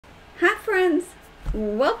Hi friends,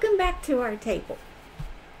 welcome back to our table.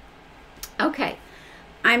 Okay,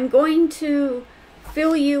 I'm going to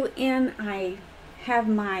fill you in. I have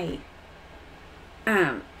my,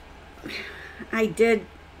 I did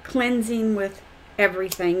cleansing with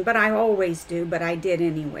everything, but I always do, but I did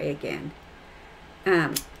anyway again,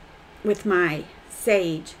 with my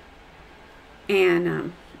sage,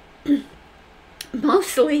 and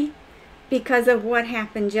mostly because of what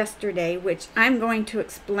happened yesterday, which I'm going to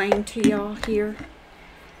explain to y'all here.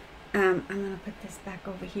 I'm going to put this back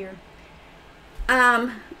over here.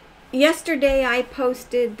 Yesterday I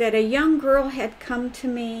posted that a young girl had come to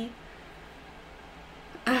me,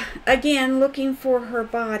 again, looking for her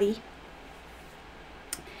body.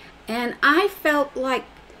 And I felt like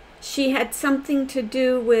she had something to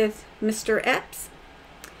do with Mr. Epps.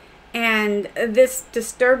 And this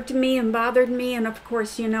disturbed me and bothered me. And of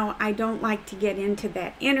course, you know, I don't like to get into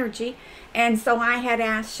that energy. And so I had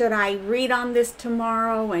asked, should I read on this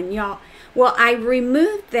tomorrow? And y'all, well, I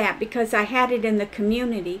removed that because I had it in the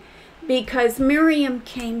community. Because Marriam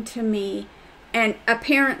came to me and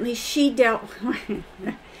apparently she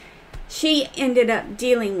she ended up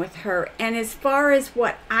dealing with her. And as far as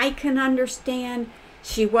what I can understand,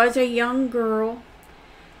 she was a young girl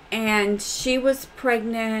and she was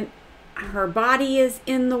pregnant. Her body is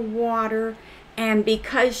in the water, and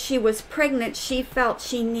because she was pregnant, she felt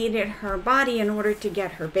she needed her body in order to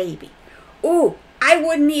get her baby. Ooh, I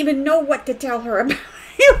wouldn't even know what to tell her about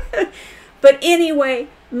it. But anyway,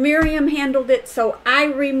 Marriam handled it, so I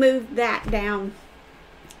removed that down.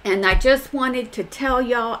 And I just wanted to tell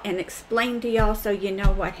y'all and explain to y'all so you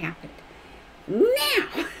know what happened.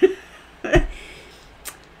 Now,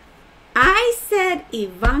 I said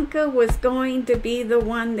Ivanka was going to be the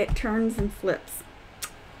one that turns and flips.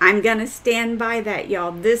 I'm going to stand by that,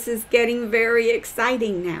 y'all. This is getting very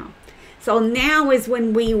exciting now. So now is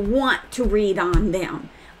when we want to read on them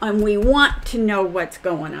and we want to know what's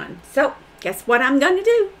going on. So guess what I'm going to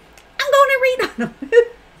do? I'm going to read on them.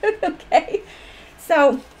 Okay.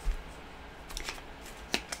 So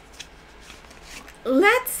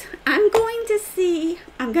I'm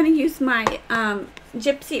going to use my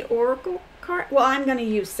Gypsy Oracle card. Well, I'm going to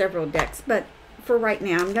use several decks, but for right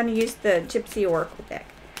now, I'm going to use the Gypsy Oracle deck.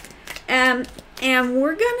 And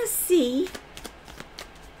we're going to see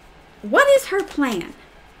what is her plan.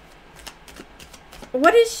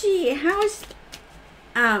 What is she, how is,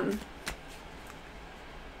 I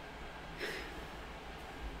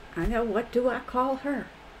know, what do I call her?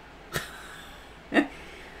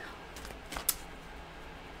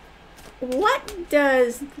 What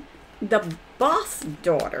does the boss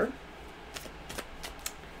daughter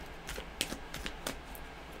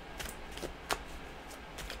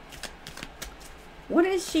what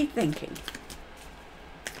is she thinking?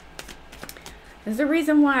 There's a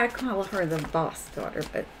reason why I call her the boss daughter,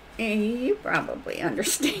 but you probably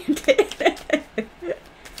understand it.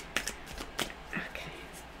 Okay.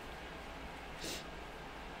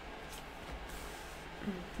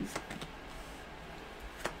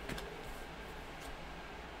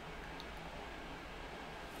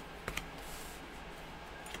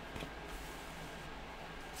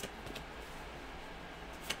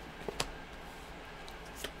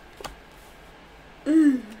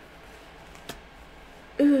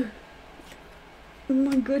 Oh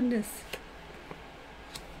my goodness.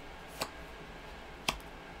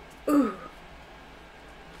 Ooh.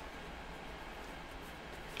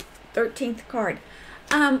 13th card.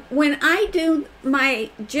 When I do my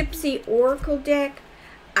Gypsy Oracle deck,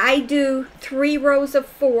 I do 3 rows of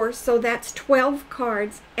 4, so that's 12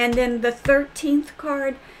 cards. And then the 13th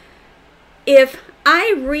card, if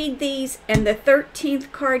I read these and the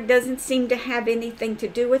 13th card doesn't seem to have anything to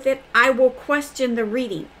do with it, I will question the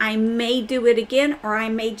reading. I may do it again, or I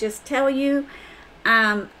may just tell you,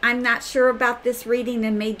 I'm not sure about this reading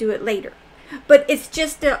and may do it later. But it's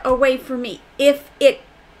just a way for me. If it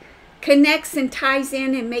connects and ties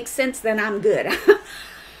in and makes sense, then I'm good.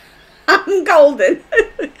 I'm golden.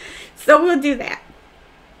 So we'll do that.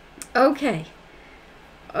 Okay.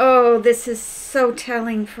 Oh, this is so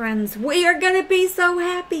telling, friends. We are going to be so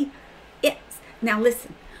happy. Yes. Now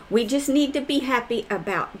listen, we just need to be happy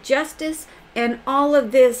about justice and all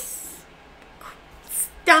of this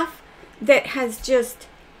stuff that has just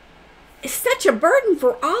such a burden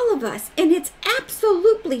for all of us. And it's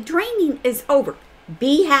absolutely draining is over.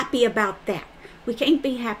 Be happy about that. We can't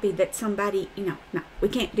be happy that somebody, no, we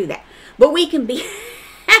can't do that. But we can be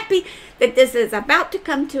happy that this is about to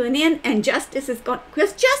come to an end and justice is going,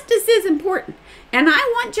 because justice is important. And I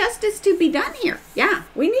want justice to be done here. Yeah,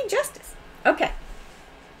 we need justice. Okay.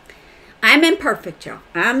 I'm imperfect, y'all.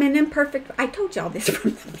 I'm an imperfect. I told y'all this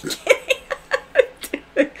from the beginning.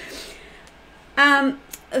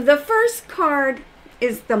 The first card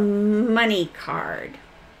is the money card.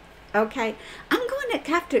 Okay, I'm going to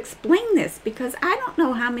have to explain this because I don't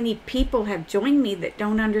know how many people have joined me that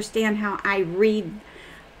don't understand how I read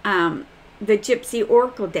the Gypsy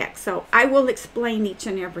Oracle deck. So I will explain each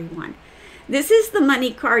and every one. This is the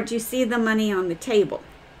money card. You see the money on the table.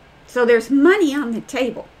 So there's money on the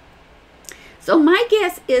table. So my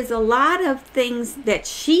guess is a lot of things that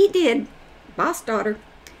she did, boss daughter,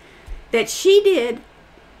 that she did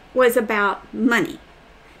was about money.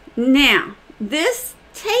 Now, this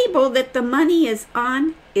table that the money is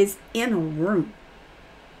on is in a room.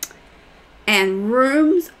 And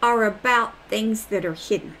rooms are about things that are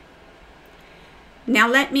hidden. Now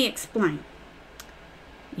let me explain.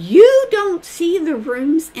 You don't see the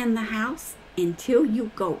rooms in the house until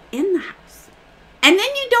you go in the house. And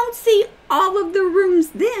then you don't see all of the rooms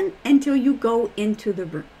then until you go into the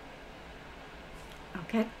room.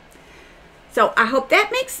 Okay? So I hope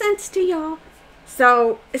that makes sense to y'all.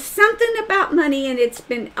 So it's something about money, and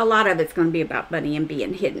a lot of it's going to be about money and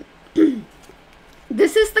being hidden.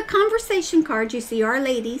 This is the conversation card. You see our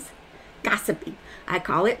ladies gossiping. I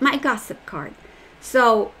call it my gossip card.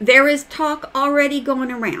 So there is talk already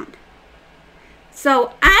going around.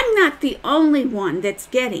 So I'm not the only one that's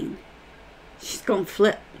getting. She's going to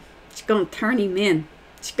flip. She's going to turn him in.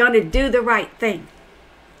 She's going to do the right thing.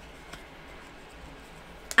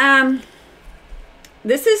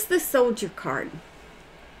 This is the soldier card.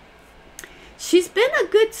 She's been a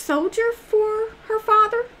good soldier for her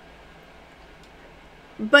father,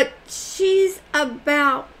 but she's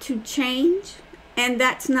about to change, and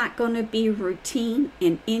that's not going to be routine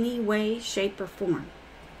in any way, shape, or form.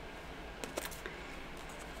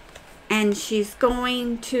 And she's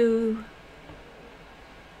going to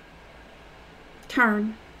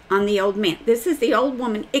turn on the old man. This is the old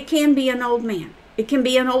woman. It can be an old man. It can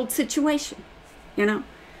be an old situation. You know,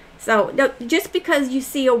 so just because you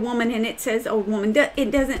see a woman and it says old woman,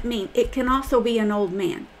 it doesn't mean it can also be an old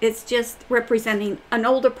man. It's just representing an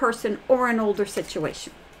older person or an older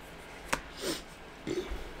situation.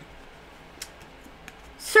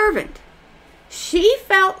 Servant. She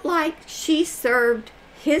felt like she served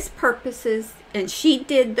his purposes and she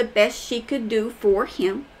did the best she could do for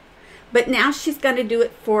him, but now she's going to do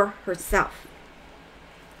it for herself.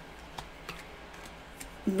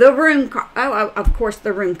 The room card. Oh, of course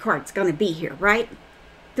the room card's going to be here, right?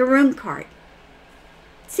 The room card.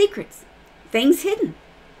 Secrets. Things hidden.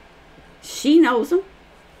 She knows them.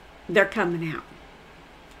 They're coming out.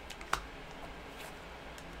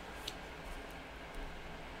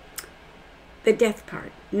 The death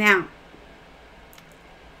card. Now,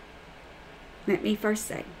 let me first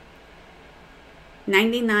say,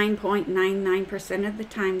 99.99% of the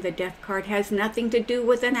time the death card has nothing to do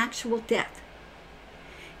with an actual death.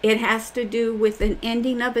 It has to do with an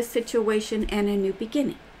ending of a situation and a new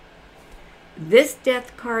beginning. This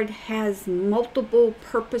death card has multiple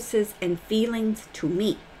purposes and feelings to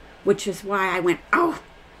me, which is why I went, oh,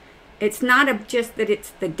 it's not just that it's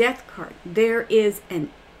the death card. There is an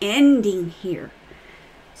ending here.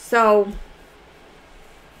 So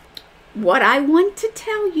what I want to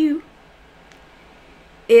tell you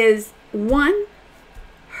is, one,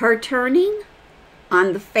 her turning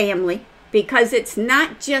on the family, because it's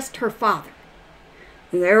not just her father.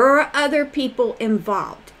 There are other people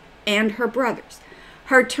involved and her brothers.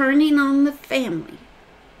 Her turning on the family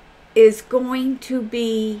is going to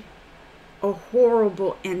be a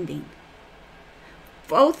horrible ending,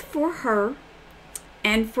 both for her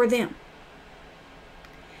and for them.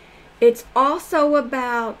 It's also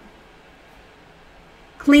about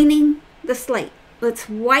cleaning the slate. Let's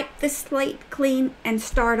wipe the slate clean and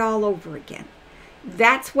start all over again.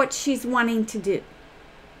 That's what she's wanting to do.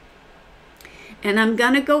 And I'm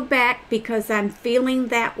going to go back because I'm feeling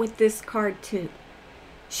that with this card too.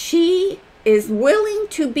 She is willing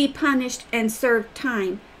to be punished and serve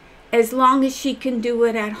time as long as she can do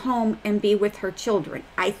it at home and be with her children.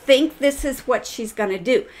 I think this is what she's going to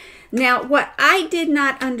do. Now, what I did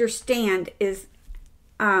not understand is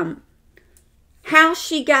how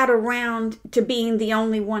she got around to being the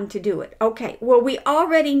only one to do it. Okay, well, we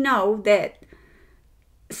already know that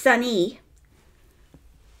Sonny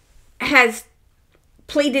has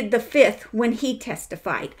pleaded the fifth when he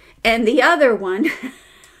testified. And the other one,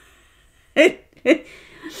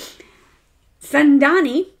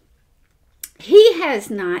 Sandani, he has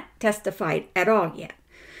not testified at all yet.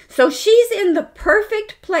 So she's in the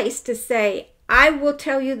perfect place to say, I will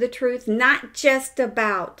tell you the truth, not just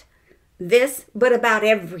about this, but about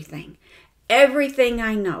everything. Everything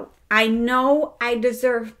I know. I know I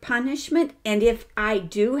deserve punishment, and if I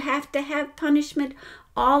do have to have punishment,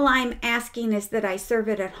 all I'm asking is that I serve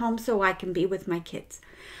it at home so I can be with my kids.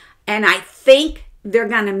 And I think they're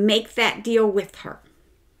going to make that deal with her.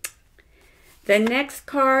 The next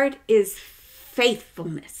card is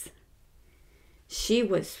faithfulness. She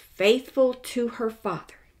was faithful to her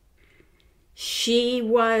father. She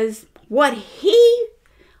was what he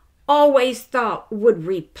always thought would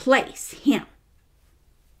replace him.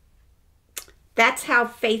 That's how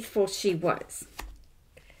faithful she was.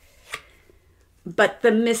 But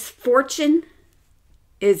the misfortune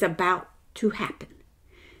is about to happen.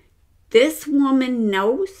 This woman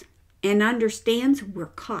knows and understands we're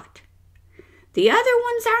caught. The other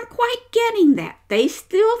ones aren't quite getting that. They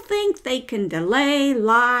still think they can delay,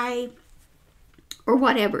 lie, or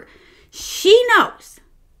whatever. She knows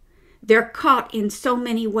they're caught in so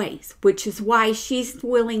many ways, which is why she's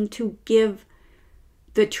willing to give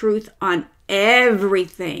the truth on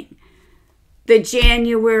everything. The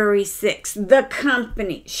January 6th, the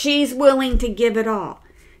company. She's willing to give it all.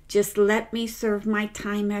 Just let me serve my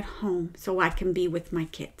time at home so I can be with my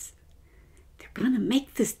kids. They're going to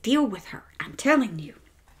make this deal with her. I'm telling you.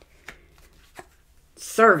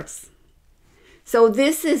 Service. So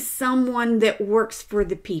this is someone that works for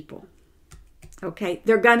the people. Okay?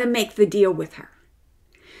 They're going to make the deal with her.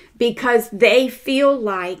 Because they feel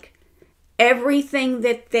like everything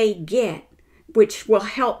that they get, which will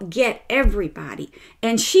help get everybody.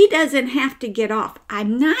 And she doesn't have to get off.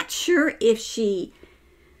 I'm not sure if she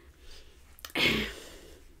would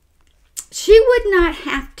not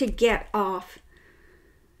have to get off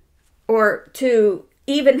or to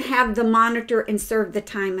even have the monitor and serve the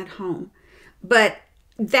time at home. But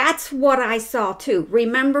that's what I saw too.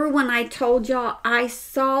 Remember when I told y'all I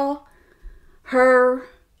saw her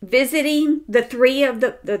visiting the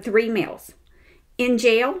three males in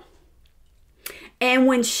jail? And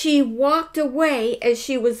when she walked away, as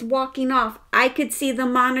she was walking off, I could see the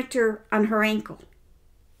monitor on her ankle.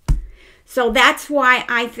 So that's why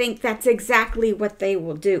I think that's exactly what they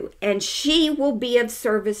will do. And she will be of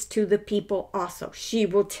service to the people also. She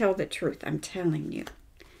will tell the truth, I'm telling you.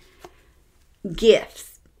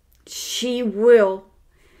 Gifts. She's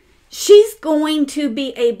going to be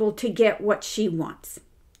able to get what she wants.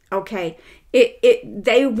 Okay?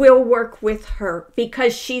 They will work with her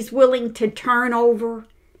because she's willing to turn over,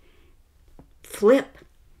 flip,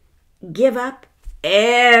 give up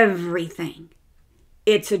everything.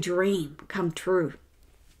 It's a dream come true.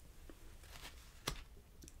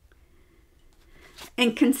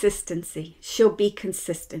 And consistency. She'll be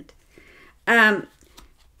consistent.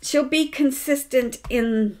 She'll be consistent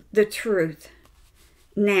in the truth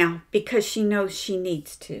now because she knows she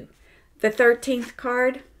needs to. The 13th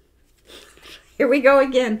card. Here we go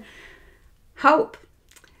again. Hope.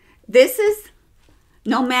 This is,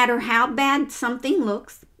 no matter how bad something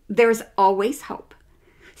looks, there's always hope.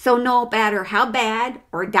 So no matter how bad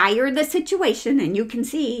or dire the situation, and you can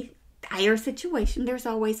see dire situation, there's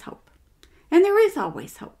always hope. And there is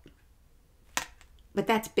always hope. But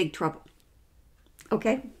that's big trouble.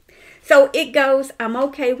 Okay? So it goes, I'm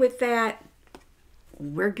okay with that.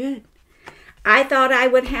 We're good. I thought I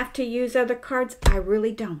would have to use other cards. I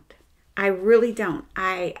really don't. I really don't.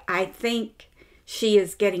 I think she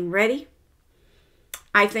is getting ready.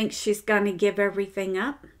 I think she's going to give everything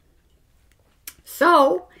up.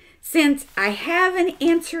 So, since I have an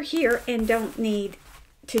answer here and don't need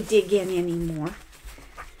to dig in anymore,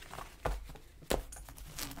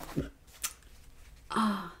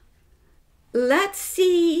 let's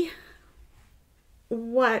see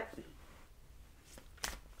what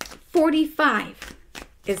 45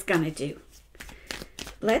 is going to do.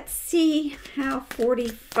 Let's see how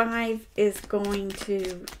 45 is going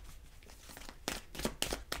to...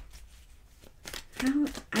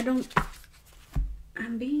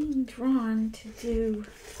 I'm being drawn to do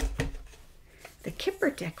the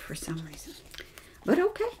Kipper deck for some reason. But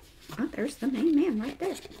okay. Oh, there's the main man right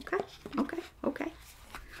there. Okay.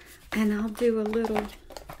 And I'll do a little...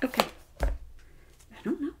 Okay. I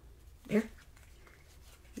don't know. There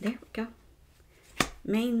we go.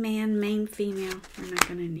 Main man, main female. We're not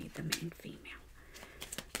going to need the main female.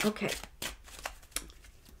 Okay.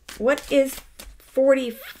 What is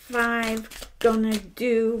 45 going to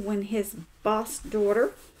do when his boss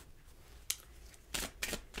daughter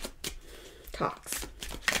talks?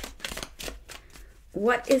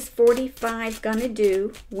 What is 45 going to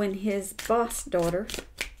do when his boss daughter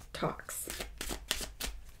talks?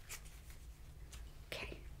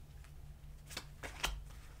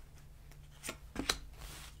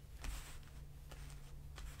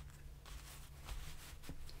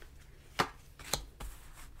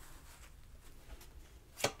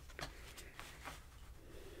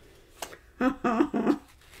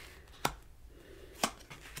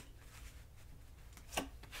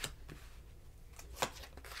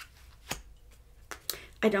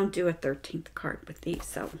 I don't do a 13th card with these,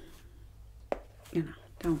 so, you know,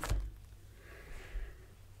 don't.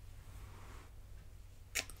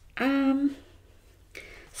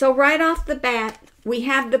 So right off the bat, we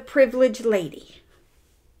have the privileged lady.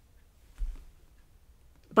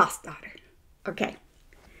 Boss daughter. Okay.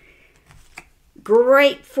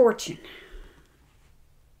 Great fortune.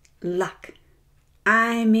 Luck.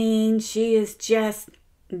 I mean, she is just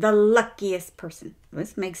the luckiest person.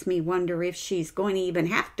 This makes me wonder if she's going to even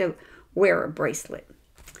have to wear a bracelet.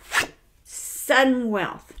 Sudden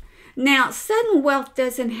wealth. Now, sudden wealth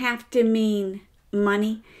doesn't have to mean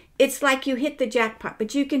money. It's like you hit the jackpot,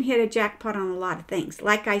 but you can hit a jackpot on a lot of things.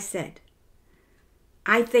 Like I said,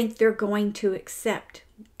 I think they're going to accept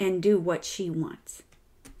and do what she wants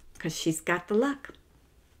because she's got the luck.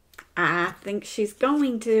 I think she's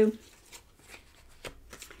going to.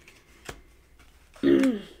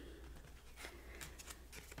 The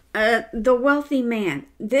wealthy man.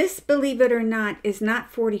 This, believe it or not, is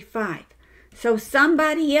not 45. So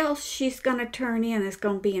somebody else she's going to turn in is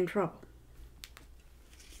going to be in trouble.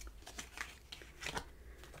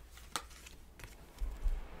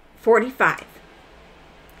 $45.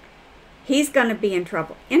 He's going to be in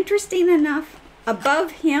trouble. Interesting enough,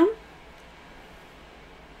 above him,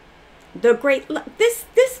 the great, this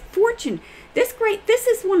fortune, this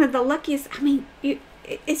is one of the luckiest. I mean,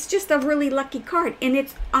 it's just a really lucky card, and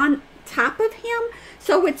it's on top of him,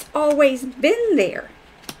 so it's always been there.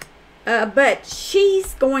 But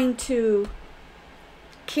she's going to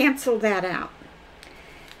cancel that out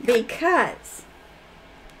because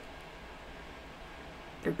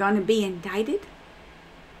they're going to be indicted,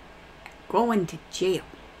 going to jail.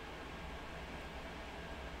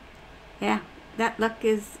 Yeah, that luck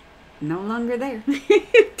is no longer there.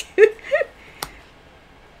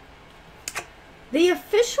 The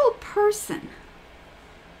official person.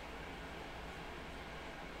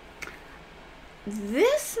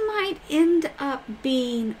 This might end up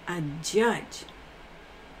being a judge.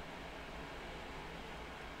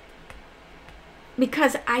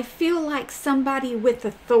 Because I feel like somebody with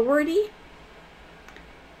authority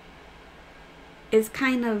is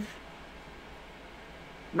kind of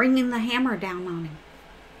bringing the hammer down on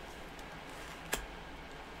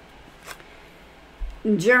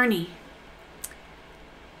him. Journey.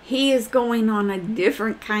 He is going on a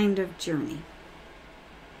different kind of journey.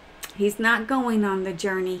 He's not going on the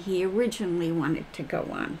journey he originally wanted to go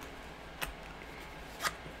on.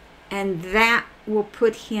 And that will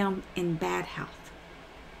put him in bad health.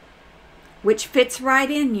 Which fits right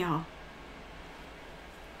in, y'all.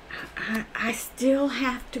 I still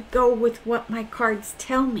have to go with what my cards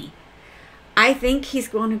tell me. I think he's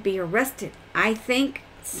going to be arrested. I think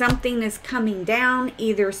something is coming down,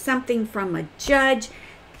 either something from a judge,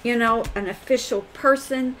 you know, an official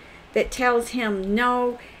person that tells him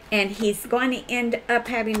no, and he's going to end up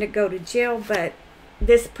having to go to jail, but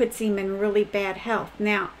this puts him in really bad health.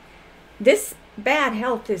 Now, this bad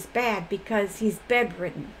health is bad because he's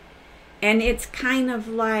bedridden, and it's kind of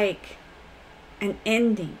like an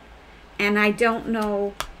ending, and I don't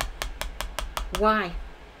know why.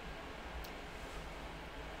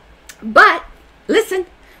 But, listen,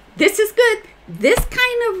 this is good. This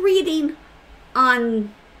kind of reading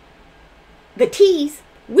on the T's,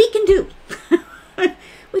 we can do.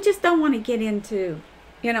 We just don't want to get into,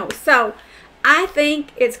 you know. So I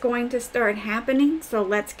think it's going to start happening. So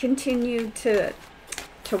let's continue to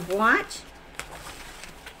watch.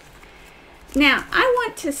 Now, I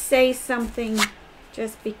want to say something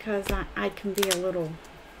just because I can be a little...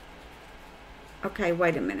 Okay,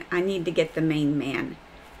 wait a minute. I need to get the main man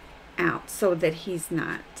out so that he's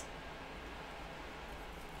not...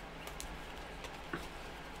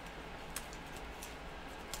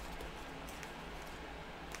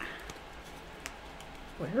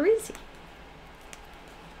 Where is he?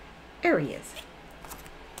 There he is.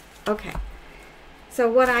 Okay.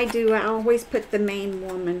 So what I do, I always put the main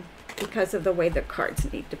woman because of the way the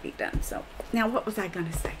cards need to be done. So now what was I going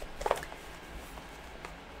to say?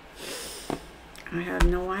 I have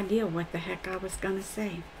no idea what the heck I was going to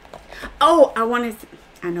say. Oh, I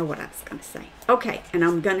know what I was going to say. Okay, and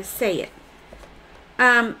I'm going to say it.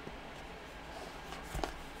 I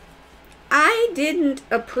didn't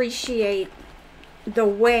appreciate the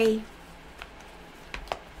way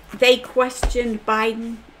they questioned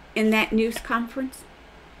Biden in that news conference.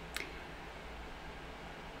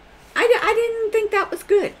 I didn't think that was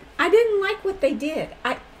good. I didn't like what they did.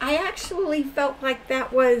 I actually felt like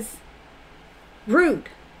that was rude.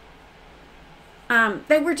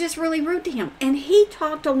 They were just really rude to him. And he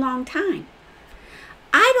talked a long time.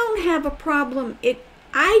 I don't have a problem.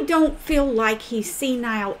 I don't feel like he's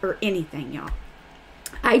senile or anything, y'all.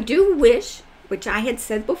 I do wish, which I had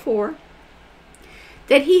said before,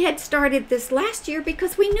 that he had started this last year,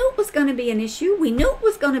 because we knew it was going to be an issue. We knew it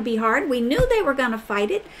was going to be hard. We knew they were going to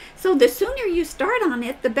fight it. So the sooner you start on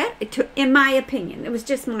it, the better, in my opinion. It was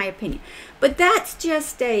just my opinion. But that's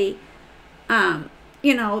just the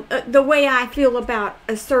way I feel about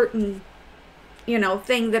a certain,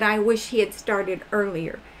 thing that I wish he had started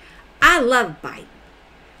earlier. I love Biden.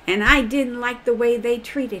 And I didn't like the way they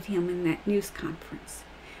treated him in that news conference.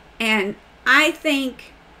 And I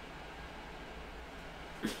think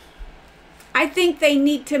they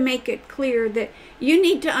need to make it clear that you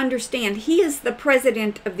need to understand he is the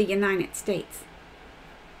president of the United States.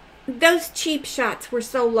 Those cheap shots were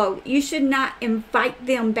so low. You should not invite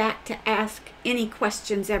them back to ask any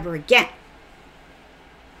questions ever again.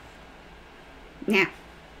 Now,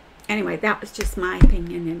 anyway, that was just my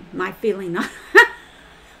opinion and my feeling on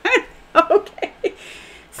it. Okay.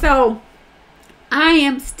 So, I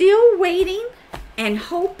am still waiting and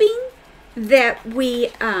hoping that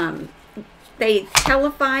they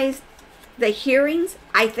televise the hearings.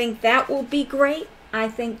 I think that will be great. I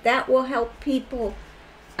think that will help people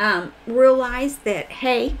realize that,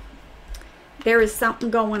 hey, there is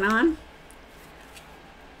something going on.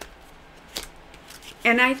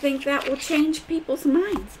 And I think that will change people's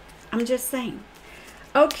minds. I'm just saying.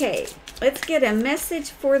 Okay, let's get a message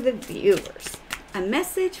for the viewers. A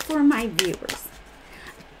message for my viewers.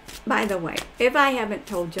 By the way, if I haven't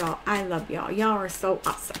told y'all, I love y'all. Y'all are so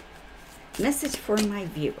awesome. Message for my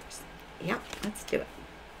viewers. Yep, let's do it.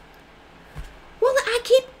 Well, I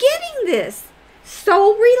keep getting this.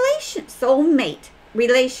 Soulmate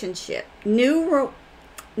relationship. New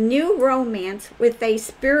romance with a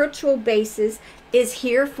spiritual basis is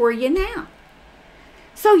here for you now.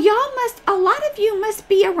 So a lot of you must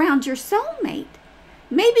be around your soulmate.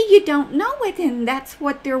 Maybe you don't know it, and that's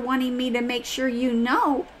what they're wanting me to make sure you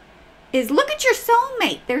know, is look at your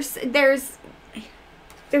soulmate. There's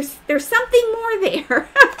something more there.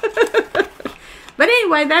 But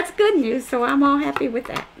anyway, that's good news, so I'm all happy with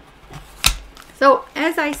that. So,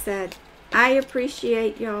 as I said, I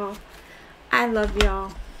appreciate y'all. I love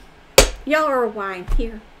y'all. Y'all are why I'm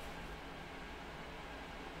here.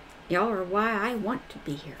 Y'all are why I want to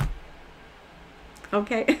be here.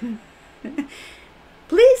 Okay?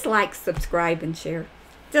 Please like, subscribe, and share.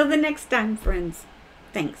 Till the next time, friends.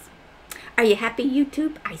 Thanks. Are you happy,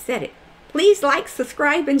 YouTube? I said it. Please like,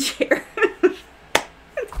 subscribe, and share.